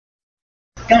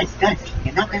Guys,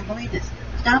 you're not gonna believe this.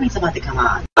 Starbeam's about to come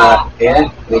on. Yeah,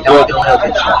 we don't do no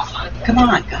good stuff. Come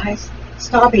on, guys.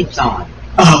 Starbeam's on.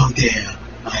 Oh dear,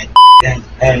 my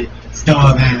hey,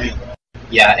 Starbeam.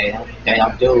 Yeah, they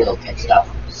don't do little kid stuff.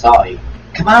 Sorry.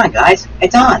 Come on, guys.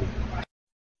 It's on.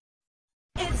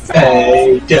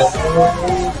 Hey,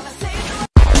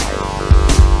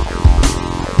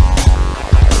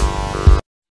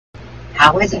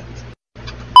 How is it?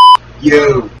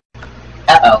 you.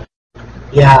 Uh-oh.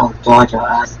 Yeah, join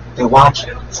us to watch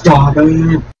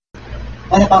Starbeam.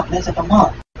 What about Miss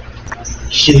Vermont?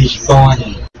 She's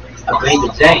funny. Agree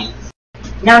with Jane.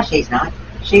 No, she's not.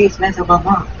 She's Miss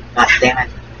Vermont. God damn it.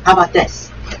 How about this?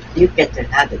 You get to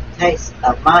have the taste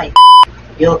of my.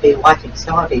 You'll be watching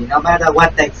Starbeam no matter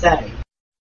what they say.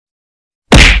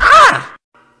 Ah!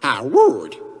 How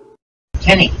rude.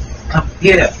 Kenny,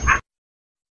 computer.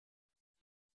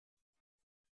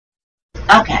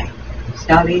 Okay,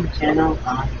 Starbeam channel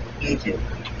on YouTube.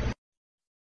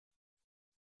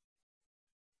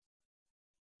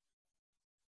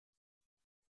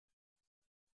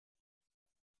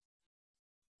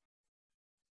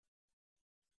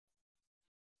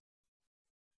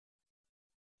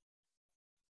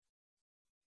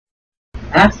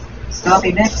 Huh?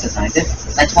 Starbeam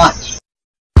exercises? Let's watch.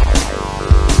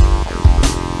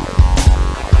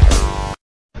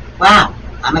 Wow,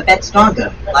 I'm a bit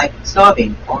stronger, like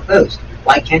Starbeam or Boost.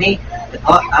 Like Kenny, the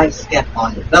part I skip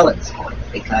on the villain's part,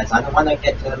 because I don't want to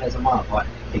get to the Mizamara part,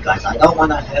 because I don't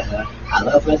want to hurt her. I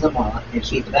love Mizamara, and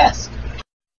she's the best.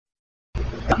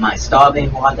 Got my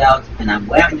Starbeam wand out, and I'm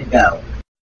raring to go.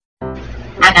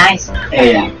 Hi guys!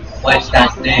 Hey, what's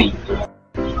that name?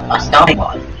 A Starbeam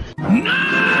wand.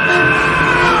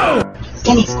 No!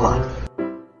 Kenny Squad.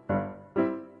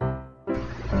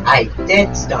 I did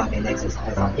Starbeam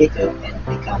exercise on YouTube and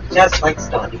become just like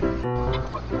Starbeam.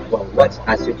 Well, what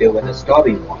has to do with the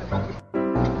Starbeam one?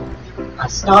 A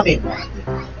Starbeam wand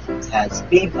has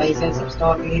beam lasers of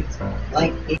Starbeams,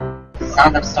 light beam,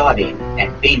 sound of Starbeam,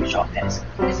 and beam sharpness.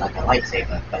 It's like a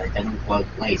lightsaber, but it doesn't work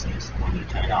lasers when you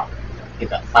turn it on. You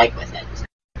gotta fight with it.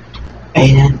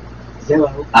 Adan,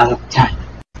 0 out of 10.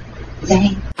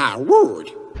 Zane, How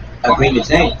rude. Agree with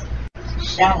Jane.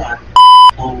 shut up,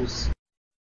 holes.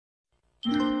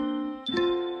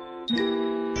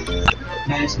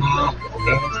 Mesma,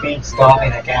 it's been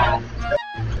Starbeam again.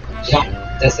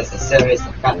 Yeah, this is a serious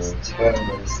offense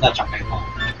to snatch up people.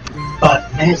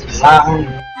 But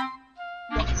Mesma,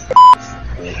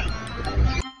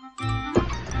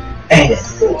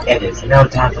 Adan, it is no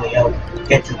time for you.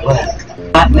 Get to work.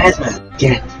 But Mesma,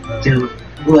 get to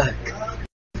work.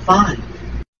 Fine.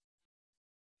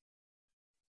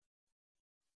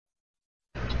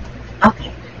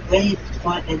 Okay, ready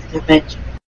for intervention.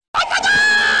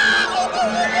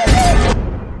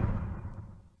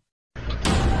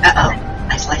 Uh-oh,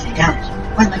 I sliced the couch.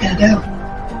 What am I gonna do?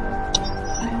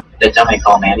 Did somebody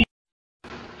call Manny?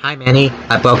 Hi Manny,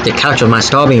 I broke the couch with my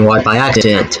Starbeam wand by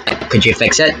accident. Could you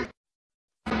fix it?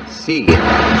 See,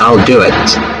 I'll do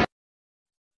it.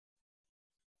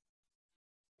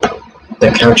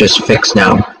 The couch is fixed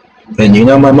now. And you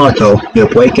know my motto, you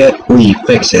break it, we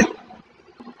fix it.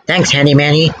 Thanks Handy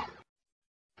Manny.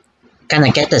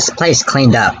 Gonna get this place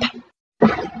cleaned up.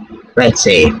 Let's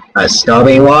see, a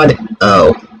Starbeam wand?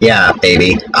 Oh, yeah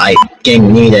baby, I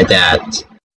didn't needed that.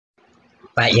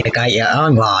 But you got your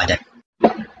own wand.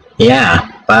 Yeah,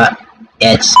 but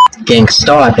it's getting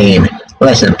Starbeam.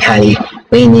 Listen Patty,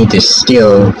 we need to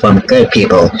steal from good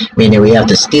people, meaning we have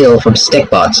to steal from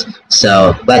stickbots.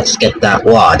 So let's get that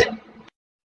wand.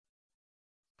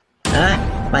 Huh?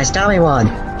 My Starbeam wand.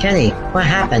 Kenny, what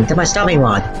happened to my Starbeam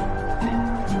wand?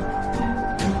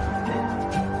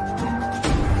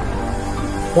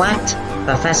 What?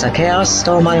 Professor Chaos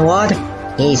stole my wand?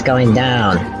 He's going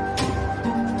down.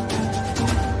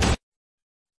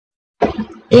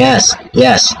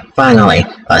 Yes, finally,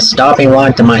 a Starbeam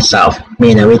wand to myself,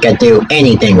 meaning we can do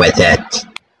anything with it.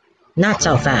 Not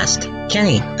so fast.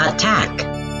 Kenny, attack!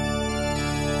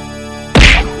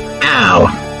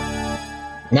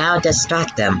 Ow! Now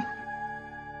distract them.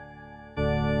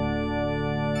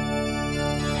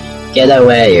 Get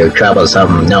away, you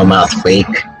troublesome no-mouth freak.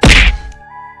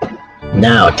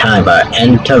 Now time for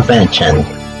intervention.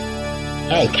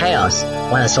 Hey Chaos,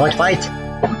 want a sword fight?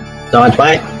 Sword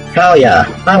fight? Hell yeah,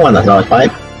 I want a sword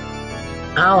fight.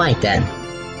 Alright then.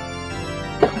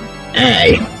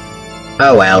 Hey.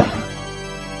 Oh well.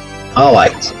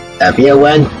 Alright, if you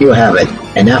win, you have it.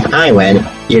 And if I win,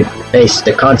 you face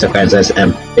the consequences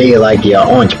and be like your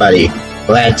orange buddy.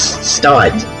 Let's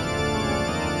start.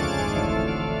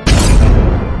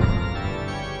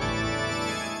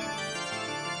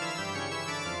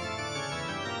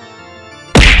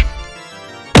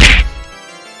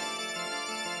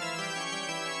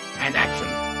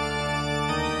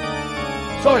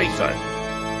 Sorry, sir.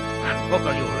 I'm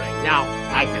focusing you right now.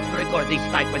 I have to record this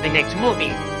fight for the next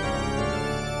movie.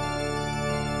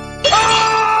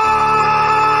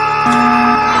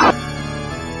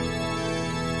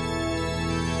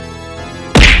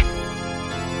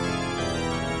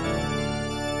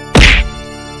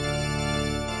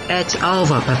 It's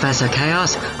over, Professor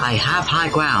Chaos. I have high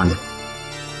ground.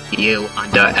 You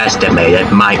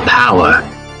underestimated my power.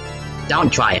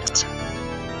 Don't try it.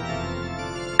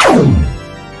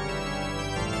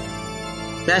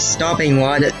 This Starbeam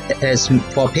ward is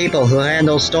for people who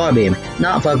handle Starbeam,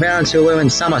 not for villains who live in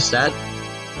Somerset.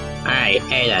 Hey,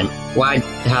 Adan, what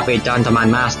have you done to my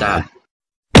master?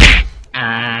 And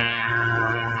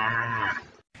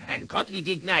Cotley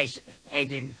did nice.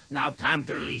 Aiden, now time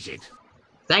to release it.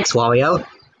 Thanks, Wario.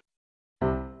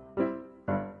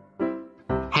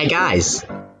 Hey guys.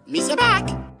 Mr. Back!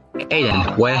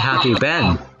 Adan, where have you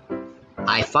been?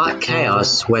 I fought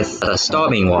Chaos with the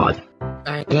Starbeam ward.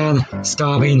 Then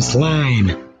Starbeam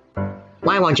Slime.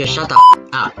 Why won't you shut the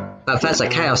up? Professor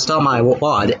Chaos stole my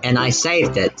ward and I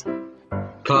saved it.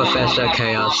 Professor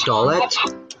Chaos stole it?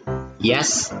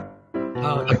 Yes.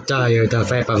 How dare you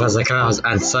defeat Professor Chaos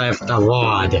and save the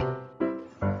ward?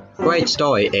 Great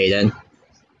story, Adan.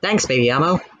 Thanks, Baby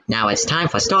Ammo. Now it's time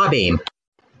for Starbeam.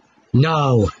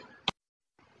 No.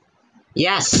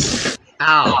 Yes.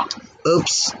 Ow.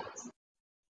 Oops.